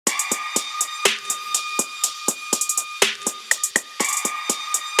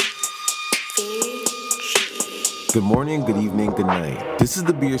Good morning, good evening, good night. This is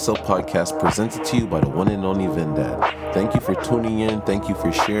the Be Yourself podcast presented to you by the one and only Vendad. Thank you for tuning in, thank you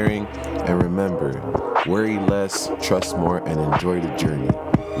for sharing, and remember, worry less, trust more, and enjoy the journey.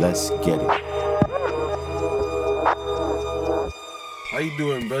 Let's get it. How you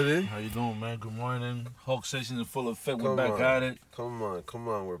doing, brother? How you doing, man? Good morning. Hulk session in full effect. We're Come back on. at it. Come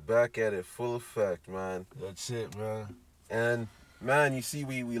on. We're back at it, full effect, man. That's it, man. And, man, you see,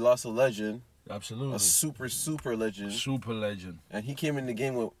 we lost a legend. Absolutely. A super legend. Super legend. And he came in the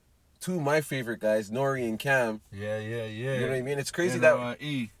game with two of my favorite guys, Nori and Cam. Yeah. You know what I mean? It's crazy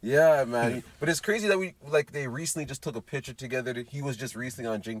N-R-E. Yeah, man. But it's crazy that they recently just took a picture together. He was just recently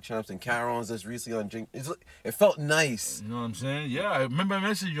on Jink Champs and Cameron's just recently on Jink. It felt nice. You know what I'm saying? Yeah, I remember I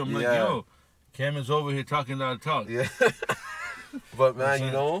messaged you. I'm like, Yeah. yo, Cam is over here talking that talk. Yeah. But,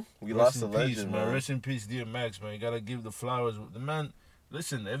 man, we Rest lost a in legend, peace, man. Rest in peace, dear Max, man. You gotta give the flowers. The man,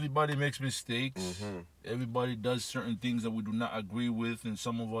 listen, everybody makes mistakes. Mm-hmm. Everybody does certain things that we do not agree with, and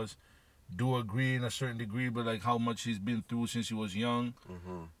some of us do agree in a certain degree, but like how much he's been through since he was young.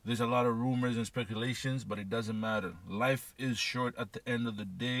 Mm-hmm. There's a lot of rumors and speculations, but it doesn't matter. Life is short at the end of the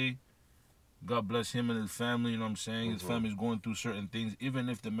day. God bless him and his family, you know what I'm saying? His family's going through certain things. Even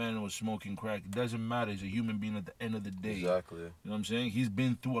if the man was smoking crack, it doesn't matter. He's a human being at the end of the day. Exactly. You know what I'm saying? He's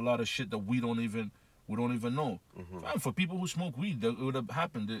been through a lot of shit that we don't even know. Fam, for people who smoke weed, it would have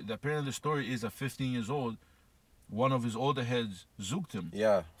happened. The apparently the story is at 15 years old, one of his older heads zooked him.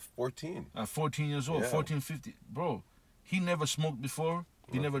 Yeah, 14. At 14 years old, Yeah. 14, 15. Bro, he never smoked before.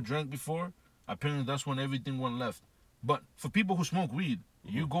 He never drank before. Apparently, that's when everything went left. But for people who smoke weed,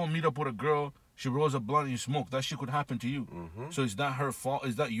 you go and meet up with a girl, she rolls a blunt and you smoke. That shit could happen to you. So is that her fault?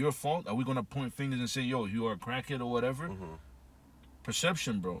 Is that your fault? Are we going to point fingers and say, yo, you are a crackhead or whatever?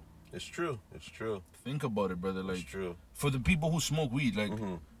 Perception, bro. It's true. Think about it, brother. Like, It's true. for the people who smoke weed, like,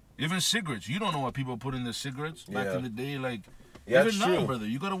 even cigarettes. You don't know what people put in their cigarettes back Yeah. in the day. Like, Yeah, even it's now, true. brother,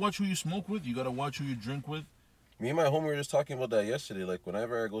 you got to watch who you smoke with. You got to watch who you drink with. Me and my homie were just talking about that yesterday. Like,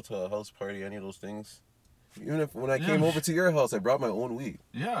 whenever I go to a house party, any of those things, even if when I came Yeah. over to your house, I brought my own weed.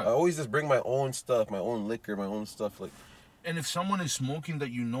 I Yeah. always just bring my own stuff, my own liquor, my own stuff. Like, And if someone is smoking that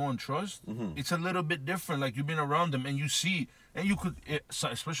you know and trust, it's a little bit different. Like, you've been around them and you see, and you could,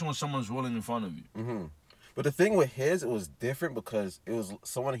 especially when someone's rolling in front of you. but the thing with his, it was different because it was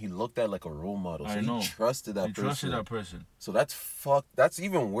someone he looked at like a role model. So I know. he trusted that You person. trusted that person. So that's That's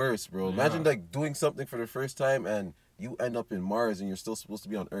even worse, bro. Imagine Yeah. like doing something for the first time and you end up in Mars and you're still supposed to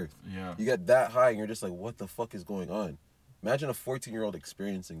be on Earth. Yeah. You get that high and you're just like, what the fuck is going on? Imagine a 14-year-old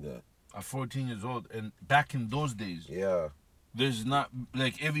experiencing that. At 14 years old, and back in those days, Yeah. there's not,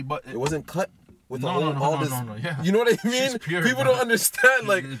 like, everybody. It wasn't cut with No, yeah. You know what I mean? Shit's pure, People bro. don't understand.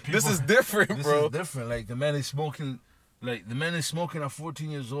 Like, People- this is different, This bro. is different. Like, the man is smoking, at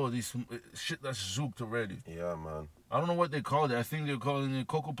 14 years old. He's shit that's zooked already. Yeah, man. I don't know what they called it. I think they're calling it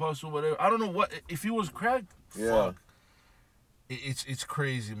Cocoa Puffs or whatever. I don't know what. If he was crack, Yeah. fuck. It's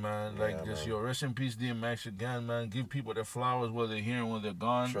crazy, man. Like, Yeah, just, man. yo, rest in peace, DMX again, man. Give people their flowers while they're here and while they're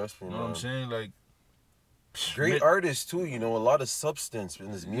gone. Trust me, You know what I'm man. saying? Like, Great man, artist, too. You know, a lot of substance in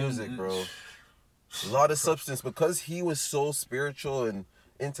his music, bro. A lot of substance. Because he was so spiritual and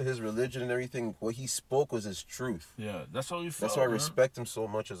into his religion and everything, what he spoke was his truth. Yeah, that's how you feel. That's why I man. respect him so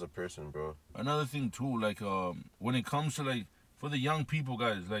much as a person, bro. Another thing too, like when it comes to like for the young people,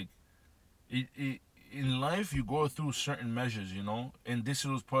 guys, like in life you go through certain measures, you know, and this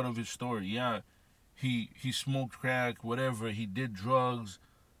was part of his story. Yeah, he smoked crack, whatever, he did drugs,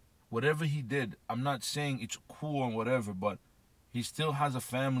 whatever he did. I'm not saying it's cool and whatever, but he still has a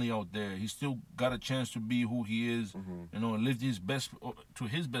family out there. He still got a chance to be who he is, you know, and live his best to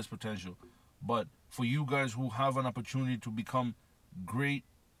his best potential. But for you guys who have an opportunity to become great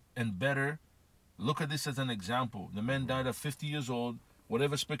and better, look at this as an example. The man died at 50 years old.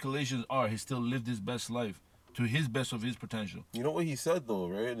 Whatever speculations are, he still lived his best life to his best of his potential. You know what he said, though,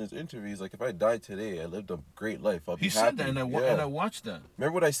 right? In his interview, he's like, if I died today, I lived a great life. I'll be He happy. said that, and I watched that.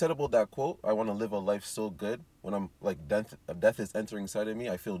 Remember what I said about that quote? I want to live a life so good. When I'm like, death is entering inside of me,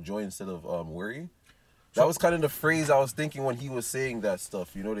 I feel joy instead of worry. That was kind of the phrase I was thinking when he was saying that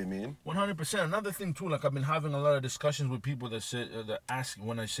stuff. You know what I mean? 100%. Another thing too, like I've been having a lot of discussions with people that say that ask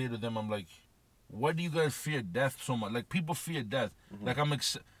when I say to them, I'm like, why do you guys fear death so much? Like, people fear death. Like,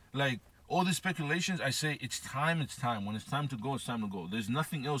 like all these speculations. I say it's time. When it's time to go, it's time to go. There's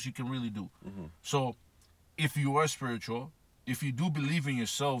nothing else you can really do. So, if you are spiritual, if you do believe in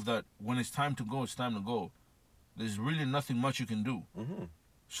yourself that when it's time to go, it's time to go. There's really nothing much you can do.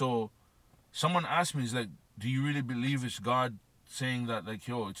 So, someone asked me, is like, do you really believe it's God saying that, like,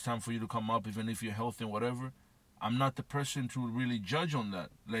 yo, it's time for you to come up, even if you're healthy and whatever? I'm not the person to really judge on that.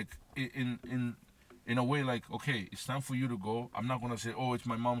 Like, in in a way like, okay, it's time for you to go. I'm not gonna say, oh, it's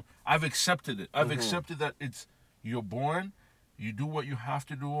my mom. I've accepted it. I've accepted that you're born, you do what you have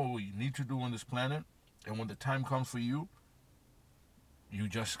to do or what you need to do on this planet, and when the time comes for you, you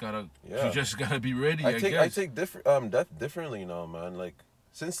just gotta be ready. I guess. take death differently now, man. Like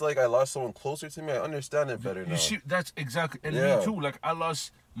since like I lost someone closer to me, I understand it better now. You see, that's exactly, and me too. Like I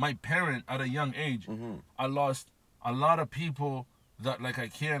lost my parent at a young age. I lost a lot of people that like I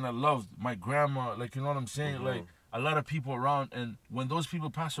care and I loved. My grandma, like, you know what I'm saying? Like a lot of people around, and when those people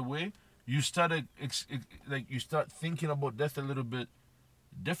pass away, you start thinking about death a little bit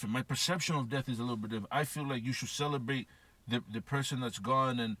different. My perception of death is a little bit different. I feel like you should celebrate the person that's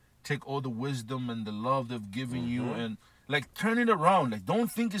gone and take all the wisdom and the love they've given you and like turn it around. Like don't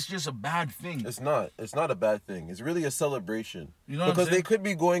think it's just a bad thing. It's not a bad thing. It's really a celebration. You know, because they could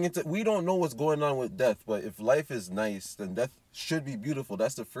be going into, we don't know what's going on with death, but if life is nice, then death should be beautiful.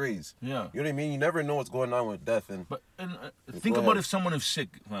 That's the phrase. Yeah. You know what I mean? You never know what's going on with death. And think about if someone is sick,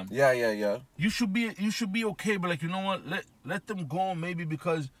 man. Yeah. You should be okay, but like, you know what? Let them go, maybe,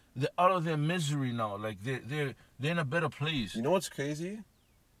 because they're out of their misery now. Like they're in a better place. You know what's crazy?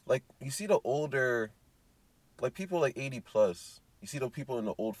 Like you see the older, like people like 80 plus. You see the people in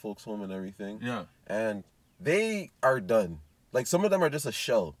the old folks home and everything. Yeah. And they are done. Like some of them are just a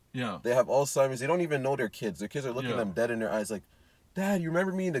shell. Yeah. They have Alzheimer's. They don't even know their kids. Their kids are looking them dead in their eyes like, Dad, you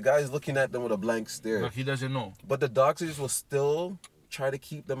remember me? And the guy's looking at them with a blank stare. Like he doesn't know. But the doctors will still try to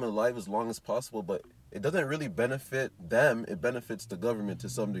keep them alive as long as possible. But it doesn't really benefit them. It benefits the government to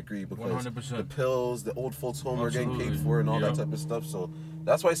some degree because 100%. the pills, the old folks home are getting paid for and all that type of stuff. So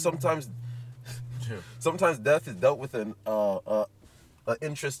that's why sometimes death is dealt with in an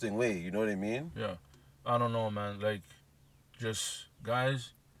interesting way. You know what I mean? Yeah. I don't know, man. Like, just,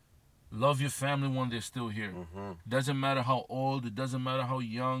 guys, love your family when they're still here. Doesn't matter how old. It doesn't matter how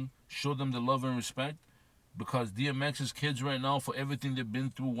young. Show them the love and respect. Because DMX's kids right now, for everything they've been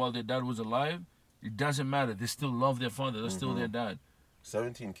through while their dad was alive, it doesn't matter. They still love their father. They're still their dad.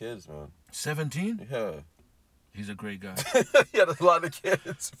 17 kids, man. 17? Yeah. He's a great guy. He had a lot of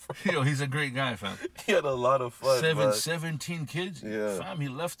kids. Yo, he's a great guy, fam. He had a lot of fun. 17 kids? Yeah. Fam, he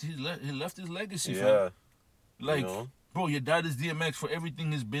left his legacy, fam. Yeah. Like, you know? bro, your dad is DMX for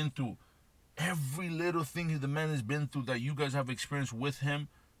everything he's been through. Every little thing the man has been through that you guys have experienced with him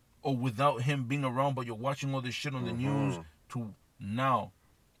or without him being around, but you're watching all this shit on the news to now.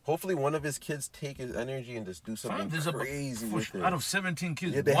 Hopefully one of his kids take his energy and just do something crazy with it. Out of 17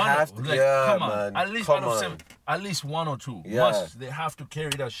 kids, they have to. Come on. At least out of 7, at least 1 or 2 must. They have to carry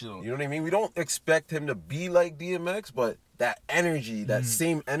that shit on. You know what I mean? We don't expect him to be like DMX, but that energy, that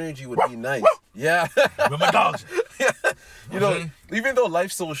same energy would be nice. Yeah. With my dogs. You know, even though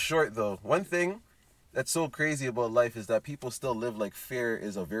life's so short though, one thing that's so crazy about life is that people still live like fear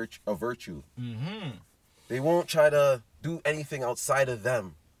is a virtue. They won't try to do anything outside of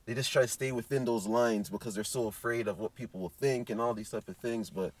them. They just try to stay within those lines because they're so afraid of what people will think and all these type of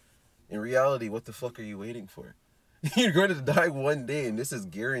things. But in reality, what the fuck are you waiting for? You're going to die one day, and this is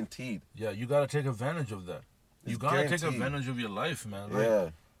guaranteed. Yeah, you got to take advantage of that. You got to take advantage of your life, man. Right? Yeah.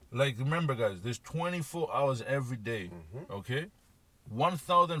 Like, remember, guys, there's 24 hours every day, okay?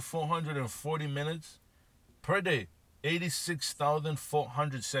 1,440 minutes per day,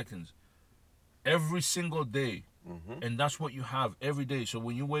 86,400 seconds. Every single day. And that's what you have every day. So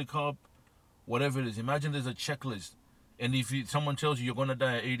when you wake up, whatever it is, imagine there's a checklist. And if someone tells you you're going to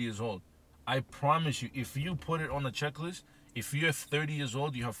die at 80 years old, I promise you, if you put it on a checklist, if you're 30 years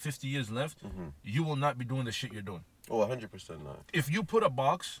old, you have 50 years left, you will not be doing the shit you're doing. Oh, 100% not. If you put a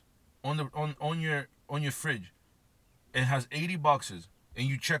box on your fridge, it has 80 boxes, and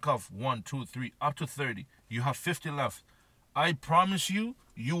you check off 1, 2, 3, up to 30, you have 50 left. I promise you,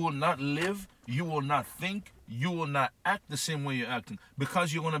 you will not live, you will not think, you will not act the same way you're acting.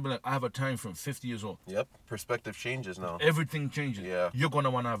 Because you're going to be like, I have a time from 50 years old. Yep. Perspective changes now. Everything changes. Yeah. You're going to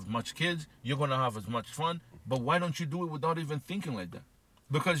want to have much kids. You're going to have as much fun. But why don't you do it without even thinking like that?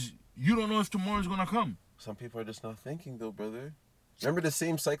 Because you don't know if tomorrow's going to come. Some people are just not thinking though, brother. Remember the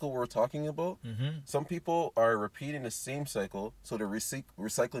same cycle we're talking about? Some people are repeating the same cycle, so they're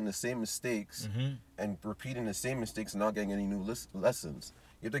recycling the same mistakes and repeating the same mistakes and not getting any new lessons.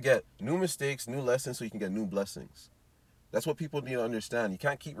 You have to get new mistakes, new lessons, so you can get new blessings. That's what people need to understand. You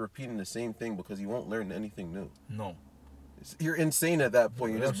can't keep repeating the same thing because you won't learn anything new. No. You're insane at that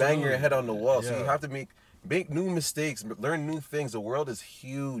point. You're just banging your head on the wall. Yeah. So you have to make new mistakes, learn new things. The world is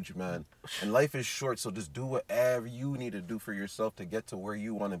huge, man. And life is short, so just do whatever you need to do for yourself to get to where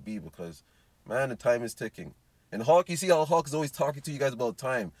you want to be because, man, the time is ticking. And Hulk, you see how Hulk is always talking to you guys about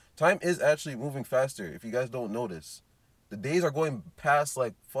time. Time is actually moving faster, if you guys don't notice. The days are going past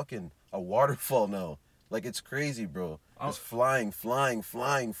like fucking a waterfall now. Like, it's crazy, bro. Just flying.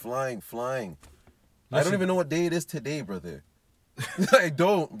 I don't even know what day it is today, brother. I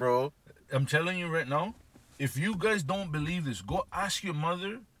don't, bro. I'm telling you right now, if you guys don't believe this, go ask your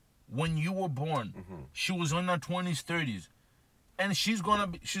mother when you were born. She was in her 20s, 30s. And she's gonna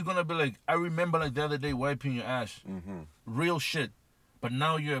be like, I remember like the other day wiping your ass. Real shit. But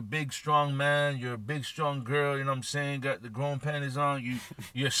now you're a big, strong man. You're a big, strong girl. You know what I'm saying? Got the grown panties on.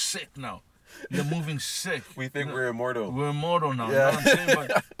 You're sick now. You're moving sick. We think we're immortal. We're immortal now. Yeah. You know what I'm saying?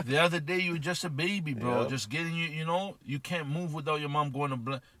 But the other day you were just a baby, bro. Yep. Just getting you. You know, you can't move without your mom going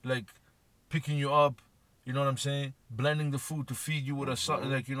to like picking you up. You know what I'm saying? Blending the food to feed you with a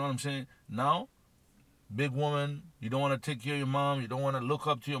something. Like, you know what I'm saying? Now, big woman. You don't want to take care of your mom. You don't want to look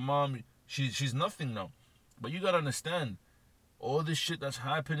up to your mom. She's nothing now. But you gotta understand. All this shit that's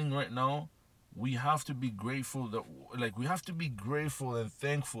happening right now, we have to be grateful we have to be grateful and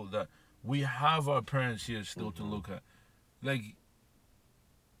thankful that we have our parents here still to look at. Like,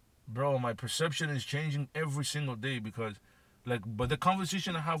 bro, my perception is changing every single day because, but the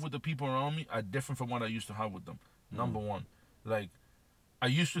conversation I have with the people around me are different from what I used to have with them. Number one, like, I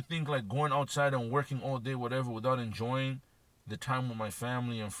used to think like going outside and working all day, whatever, without enjoying the time with my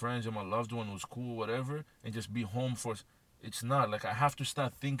family and friends and my loved one was cool, whatever, and just be home for. It's not. Like, I have to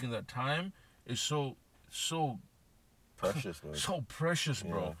start thinking that time is so precious, man. So precious,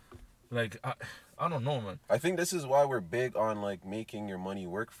 bro. Like, I don't know, man. I think this is why we're big on like making your money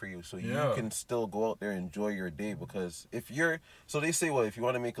work for you, so you can still go out there and enjoy your day. Because so they say, well, if you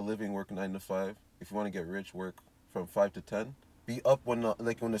want to make a living, work 9 to 5. If you want to get rich, work from 5 to 10. Be up when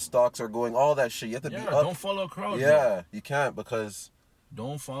the stocks are going, all that shit. You have to be up. Don't follow a crowd. Yeah, bro. You can't because.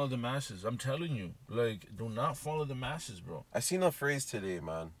 Don't follow the masses. I'm telling you. Like, do not follow the masses, bro. I seen a phrase today,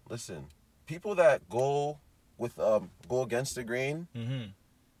 man. Listen, people that go against the grain,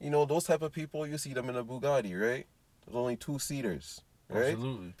 you know, those type of people, you see them in a Bugatti, right? There's only 2-seaters, right?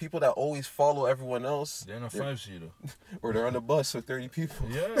 Absolutely. People that always follow everyone else. They're in a 5-seater. Or they're on a bus with 30 people.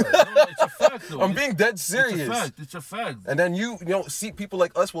 Yeah, no, it's a fact, though. I'm being dead serious. It's a fact. And then you know, see people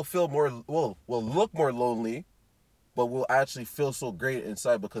like us will feel will look more lonely, but we'll actually feel so great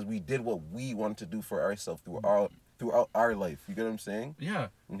inside because we did what we wanted to do for ourselves throughout our life. You get what I'm saying? Yeah.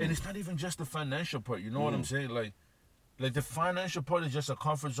 And it's not even just the financial part. You know what I'm saying? Like the financial part is just a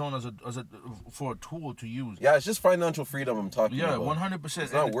comfort zone for a tool to use. Yeah, it's just financial freedom I'm talking about. Yeah, 100%.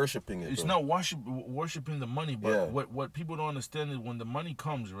 It's not worshiping it. It's not worshiping the money, but what people don't understand is when the money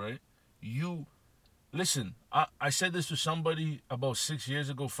comes, right? Listen, I said this to somebody about 6 years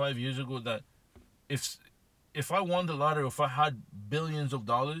ago, 5 years ago, that if I won the lottery, if I had billions of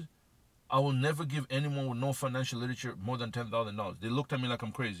dollars, I will never give anyone with no financial literature more than $10,000. They looked at me like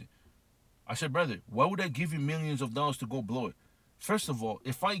I'm crazy. I said, brother, why would I give you millions of dollars to go blow it? First of all,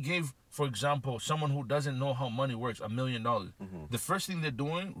 if I gave, for example, someone who doesn't know how money works $1 million, the first thing they're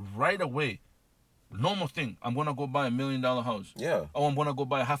doing right away, normal thing, I'm going to go buy $1 million house. Yeah. Oh, I'm going to go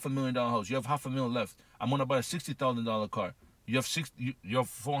buy a $500,000 house. You have $500,000 left. I'm going to buy a $60,000 car. You have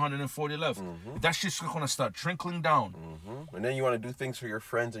 440 left. That shit's gonna start trickling down. And then you want to do things for your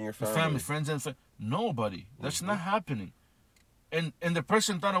friends and your family. Friends and nobody. That's not happening. And the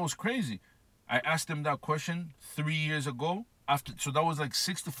person thought I was crazy. I asked him that question 3 years ago. So that was like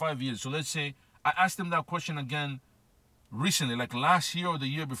 6 to 5 years. So let's say I asked him that question again recently, like last year or the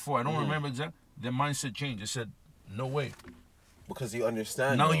year before. I don't remember exactly. Their mindset changed. They said, no way. Because you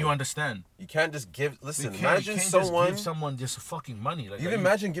understand. Now you understand. You can't just give. Listen, imagine someone just give someone just fucking money. Like, you can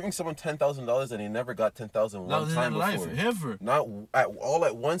imagine giving someone $10,000 and they never got $10,000 one time before. Life, ever. Not all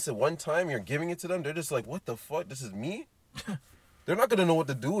at once. At one time, you're giving it to them. They're just like, "What the fuck? This is me." They're not gonna know what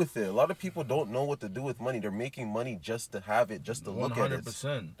to do with it. A lot of people don't know what to do with money. They're making money just to have it, just to look at it.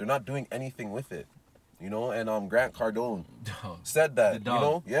 100%. They're not doing anything with it. You know. And Grant Cardone said that. You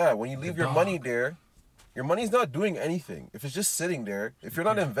know. Yeah. When you leave your money there. Your money's not doing anything. If it's just sitting there, if you're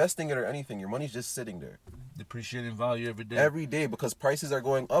not investing it or anything, your money's just sitting there. Depreciating value every day. Every day, because prices are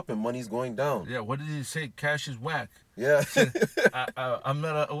going up and money's going down. Yeah, what did he say? Cash is whack. Yeah. I'm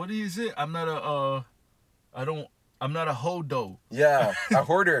not a, what did he say? I'm not a hodo. Yeah, a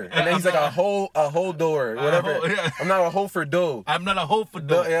hoarder. And then he's like a whole door, whatever. I'm not a hoe for dough. I'm not a hoe for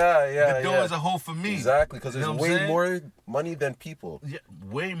dough. Yeah. The dough is a hoe for me. Exactly, because there's way more money than people. Yeah,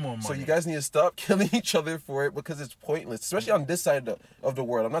 way more money. So you guys need to stop killing each other for it because it's pointless, especially on this side of the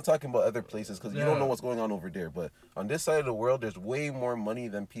world. I'm not talking about other places because you don't know what's going on over there. But on this side of the world, there's way more money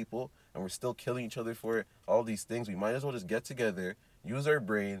than people, and we're still killing each other for it. All these things. We might as well just get together, use our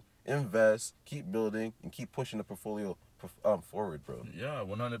brain, invest, keep building, and keep pushing the portfolio forward, bro. Yeah,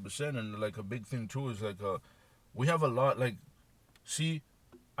 100%. And like a big thing too is like we have a lot. Like, see,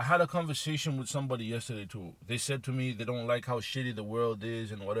 I had a conversation with somebody yesterday too. They said to me they don't like how shitty the world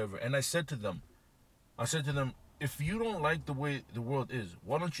is and whatever. And I said to them, if you don't like the way the world is,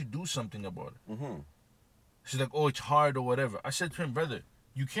 why don't you do something about it? She's like, oh, it's hard or whatever. I said to him, brother,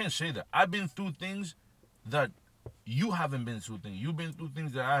 you can't say that. I've been through things that you haven't been through things. You've been through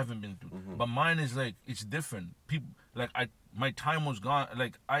things that I haven't been through. But mine is like, it's different. People, like, my time was gone.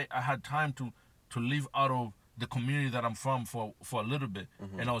 Like, I had time to live out of the community that I'm from for a little bit.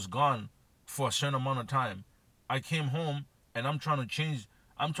 And I was gone for a certain amount of time. I came home and I'm trying to change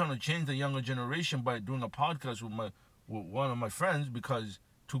the younger generation by doing a podcast with one of my friends, because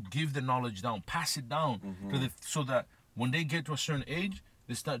to give the knowledge down, pass it down so that when they get to a certain age,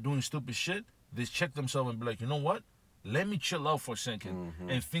 they start doing stupid shit, they check themselves and be like, you know what? Let me chill out for a second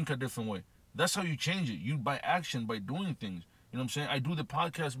and think a different way. That's how you change it. You by action, by doing things. You know what I'm saying? I do the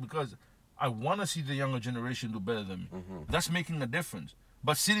podcast because I want to see the younger generation do better than me. That's making a difference.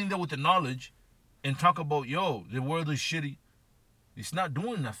 But sitting there with the knowledge and talk about, yo, the world is shitty, it's not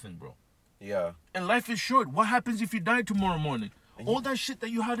doing nothing, bro. Yeah. And life is short. What happens if you die tomorrow morning? All that shit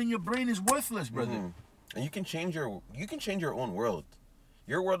that you had in your brain is worthless, brother. And you can change your own world.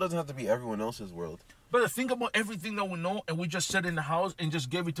 Your world doesn't have to be everyone else's world. Brother, think about everything that we know and we just sat in the house and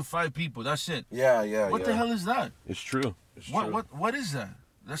just gave it to 5 people. That's it. Yeah. What the hell is that? It's true. What is that?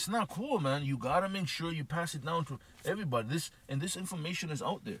 That's not cool, man. You gotta make sure you pass it down to everybody. This information is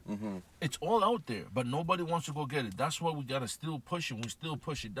out there. It's all out there, but nobody wants to go get it. That's why we gotta still push it. We still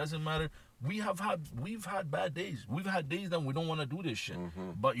push it. Doesn't matter. We've had bad days. We've had days that we don't want to do this shit.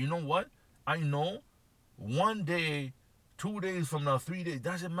 But you know what? I know one day, 2 days from now, 3 days,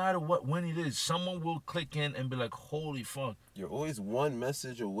 doesn't matter when it is, someone will click in and be like, holy fuck. You're always one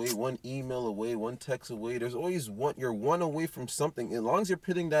message away, one email away, one text away. There's always you're one away from something. As long as you're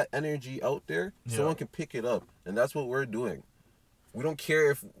putting that energy out there, someone can pick it up. And that's what we're doing. We don't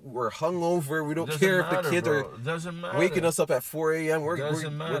care if we're hungover. We don't care if the kids are waking us up at 4 a.m. We're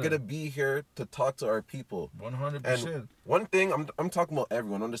going to be here to talk to our people. 100%. And one thing, I'm talking about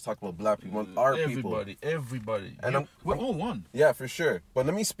everyone. I'm just talking about black people, our people. Everybody. And we're all one. Yeah, for sure. But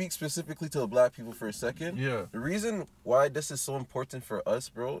let me speak specifically to the black people for a second. Yeah. The reason why this is so important for us,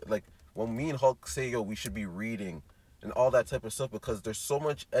 bro, like when me and Hulk say, yo, we should be reading and all that type of stuff, because there's so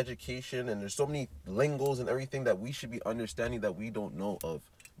much education and there's so many lingos and everything that we should be understanding that we don't know of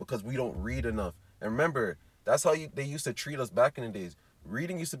because we don't read enough. And remember, that's how they used to treat us back in the days.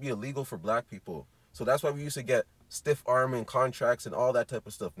 Reading used to be illegal for black people. So that's why we used to get stiff arming contracts and all that type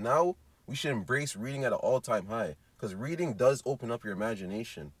of stuff. Now, we should embrace reading at an all-time high, because reading does open up your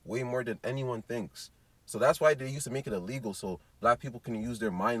imagination way more than anyone thinks. So that's why they used to make it illegal, so black people can use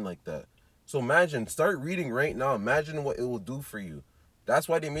their mind like that. So imagine, start reading right now. Imagine what it will do for you. That's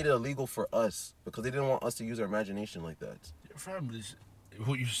why they made it illegal for us, because they didn't want us to use our imagination like that. Fam,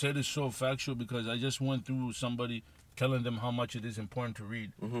 what you said is so factual, because I just went through somebody telling them how much it is important to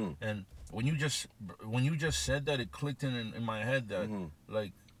read. And when you just said that, it clicked in my head that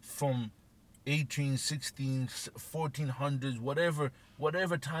like from 18, 16, 1400s,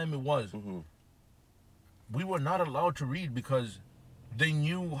 whatever time it was, we were not allowed to read because they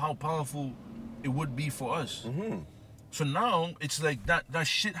knew how powerful it would be for us. So now it's like that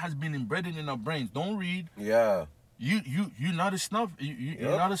shit has been embedded in our brains. Don't read. Yeah. You're not a snuff.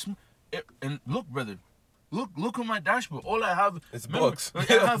 You're not a and look, brother. Look at my dashboard. All I have is books. I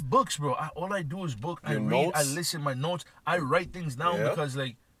have books, bro. All I do is book. I read. Notes? I listen my notes. I write things down because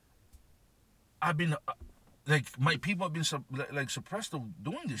like I've been like my people have been suppressed of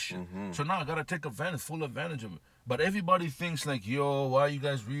doing this shit. So now I gotta take full advantage of it. But everybody thinks like, yo, why are you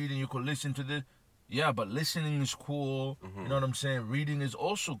guys reading? You could listen to this. Yeah, but listening is cool. You know what I'm saying? Reading is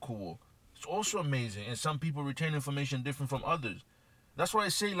also cool. It's also amazing. And some people retain information different from others. That's why I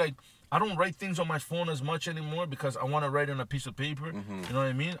say, like, I don't write things on my phone as much anymore because I want to write on a piece of paper. You know what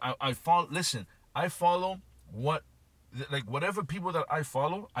I mean? I follow whatever people that I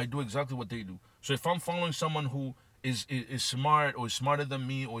follow, I do exactly what they do. So if I'm following someone who is smart or is smarter than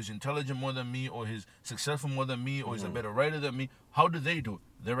me or is intelligent more than me or is successful more than me or is a better writer than me, how do they do it?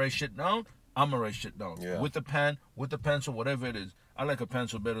 They write shit down. I'm gonna write shit down with the pen, with the pencil, whatever it is. I like a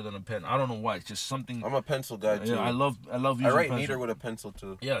pencil better than a pen. I don't know why. It's just something. I'm a pencil guy too. Yeah, I love using. I write pencil. neater with a pencil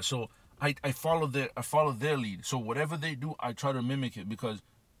too. Yeah, so I follow their lead. So whatever they do, I try to mimic it, because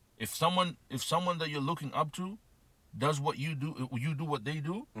if someone that you're looking up to does what you do what they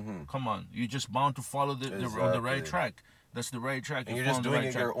do, come on, you're just bound to follow the right track. That's the right track. And you're just doing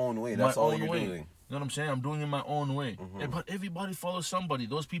it your own way. That's all you're doing. You know what I'm saying? I'm doing it my own way. But everybody follows somebody.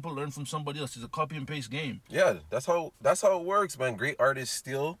 Those people learn from somebody else. It's a copy and paste game. Yeah, that's how it works, man. Great artists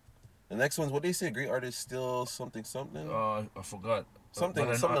steal. The next one's what they say. Great artists steal something. I forgot. Something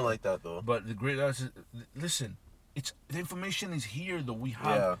like that though. But the great answer, listen, it's the information is here though. We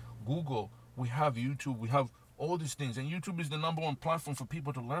have Google, we have YouTube, we have all these things, and YouTube is the #1 platform for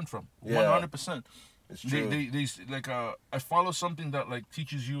people to learn from. 100%. It's true. They like I follow something that like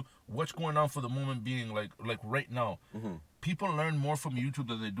teaches you what's going on for the moment being like right now. People learn more from YouTube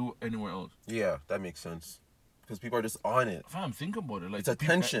than they do anywhere else. Yeah, that makes sense. Because people are just on it. Fam, think about it. Like it's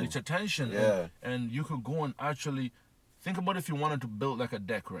attention. It's attention. Yeah. And you could go and actually think about if you wanted to build like a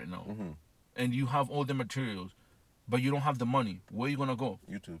deck right now, and you have all the materials, but you don't have the money. Where are you gonna go?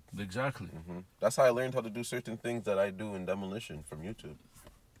 YouTube. Exactly. That's how I learned how to do certain things that I do in demolition from YouTube.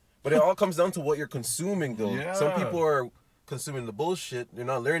 But it all comes down to what you're consuming, though. Yeah. Some people are consuming the bullshit. They're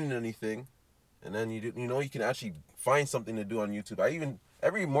not learning anything, and then you can actually find something to do on YouTube.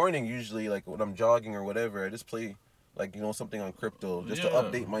 Every morning usually, like when I'm jogging or whatever, I just play like something on crypto just to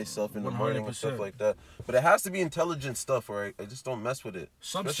update myself in the morning and stuff like that. But it has to be intelligent stuff, or I just don't mess with it.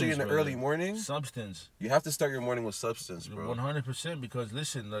 Especially in the early morning. Substance. You have to start your morning with substance, bro. 100%, because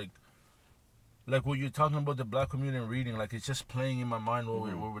listen, like what you're talking about the black community and reading, like it's just playing in my mind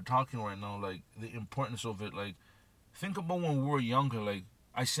while we're talking right now, like the importance of it. Like think about when we were younger. Like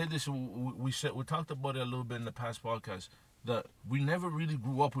I said this, we talked about it a little bit in the past podcast, that we never really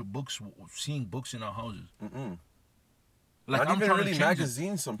grew up with books, seeing books in our houses. Like not even really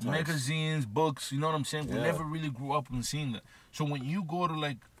magazines sometimes. Magazines, books, you know what I'm saying? We never really grew up and seeing that. So when you go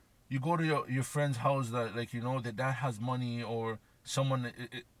to your friend's house that that dad has money, or someone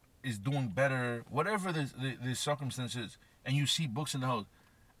is doing better, whatever the circumstance is, and you see books in the house.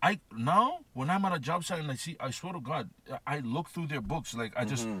 Now when I'm at a job site and I swear to God, I look through their books. Like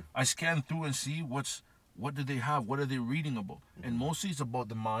I scan through and see what do they have, what are they reading about, and mostly it's about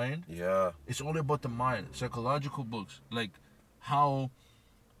the mind. Yeah, it's all about the mind, psychological books, like how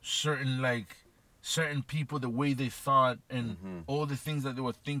certain people, the way they thought, and all the things that they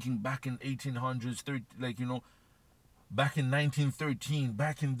were thinking back in 1800s, back in 1913,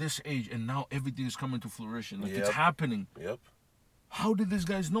 back in this age, and now everything is coming to fruition. Like it's happening. Yep. How did these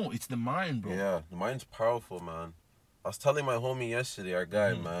guys know? It's the mind, bro. Yeah, the mind's powerful, man. I was telling my homie yesterday, our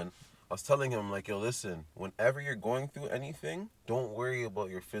guy, man. I was telling him, like, yo, listen, whenever you're going through anything, don't worry about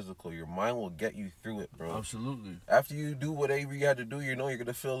your physical. Your mind will get you through it, bro. Absolutely. After you do whatever you had to do, you're going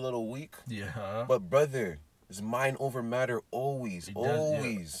to feel a little weak. Yeah. But, brother, it's mind over matter always.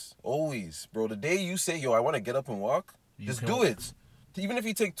 Always. Bro, the day you say, yo, I want to get up and walk, just do it. Even if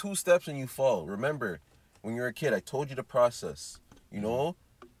you take 2 steps and you fall, remember, when you're a kid, I told you the process.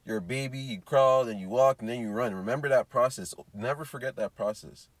 You're a baby, you crawl, then you walk, and then you run. Remember that process. Never forget that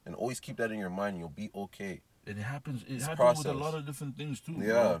process. And always keep that in your mind, and you'll be okay. It happens with a lot of different things, too.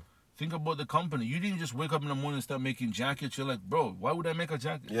 Yeah. Bro. Think about the company. You didn't just wake up in the morning and start making jackets. You're like, bro, why would I make a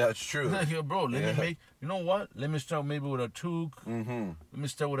jacket? Yeah, it's true. Like, yo, bro, let me make, you know what? Let me start maybe with a toque. Let me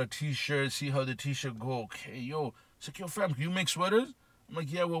start with a t-shirt, see how the t-shirt go. Okay, yo. It's like, yo, fam, can you make sweaters? I'm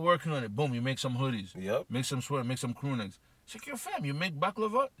like, yeah, we're working on it. Boom, you make some hoodies. Yep. Make some sweaters, make some crew necks. It's like, yo, fam, you make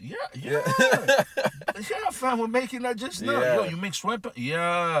baklava? Yeah. Yeah, fam, we're making that just now. Yo, you make sweatpants?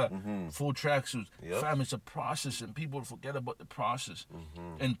 Yeah. Full tracksuits. Yep. Fam, it's a process, and people forget about the process.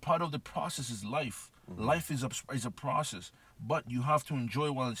 And part of the process is life. Life is a process, but you have to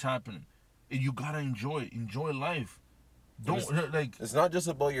enjoy while it's happening. And you gotta enjoy life. It's not just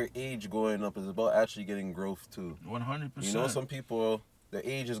about your age going up, it's about actually getting growth too. 100%. Some people, their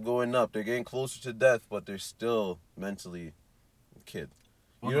age is going up, they're getting closer to death, but they're still mentally a kid.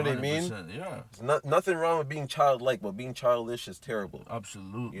 You know what I mean? Yeah. There's nothing wrong with being childlike, but being childish is terrible.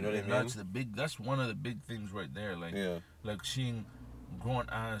 Absolutely. You know what I mean? That's one of the big things right there. Like seeing grown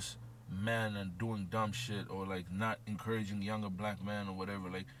ass men and doing dumb shit, or like not encouraging younger black men or whatever.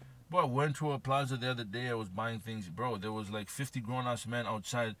 Like, bro, I went to a plaza the other day. I was buying things. Bro, there was like 50 grown-ass men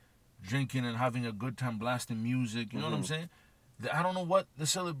outside drinking and having a good time, blasting music. You know what I'm saying? I don't know what the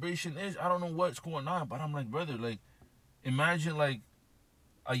celebration is. I don't know what's going on. But I'm like, brother, like, imagine like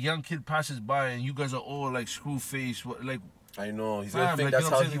a young kid passes by and you guys are all like screw-faced. Like, I know. He's going to think that's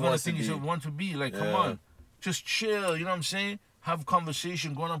how he wants to be. He's going to want to be. Like, come on. Just chill. You know what I'm saying? Have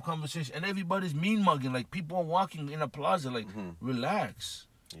conversation, going up conversation. And everybody's mean-mugging. Like, people are walking in a plaza. Like, relax.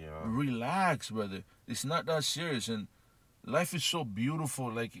 Yeah. Relax, brother. It's not that serious, and life is so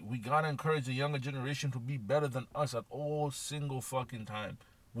beautiful. Like, we gotta encourage the younger generation to be better than us at all single fucking time.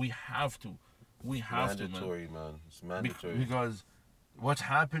 We have to. Mandatory, man. It's mandatory. Because what's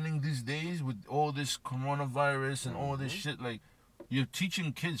happening these days with all this coronavirus and all this shit, like, you're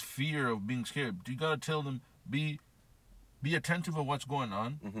teaching kids fear of being scared. You gotta tell them, be attentive of what's going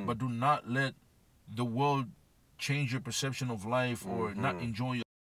on, but do not let the world change your perception of life or not enjoy your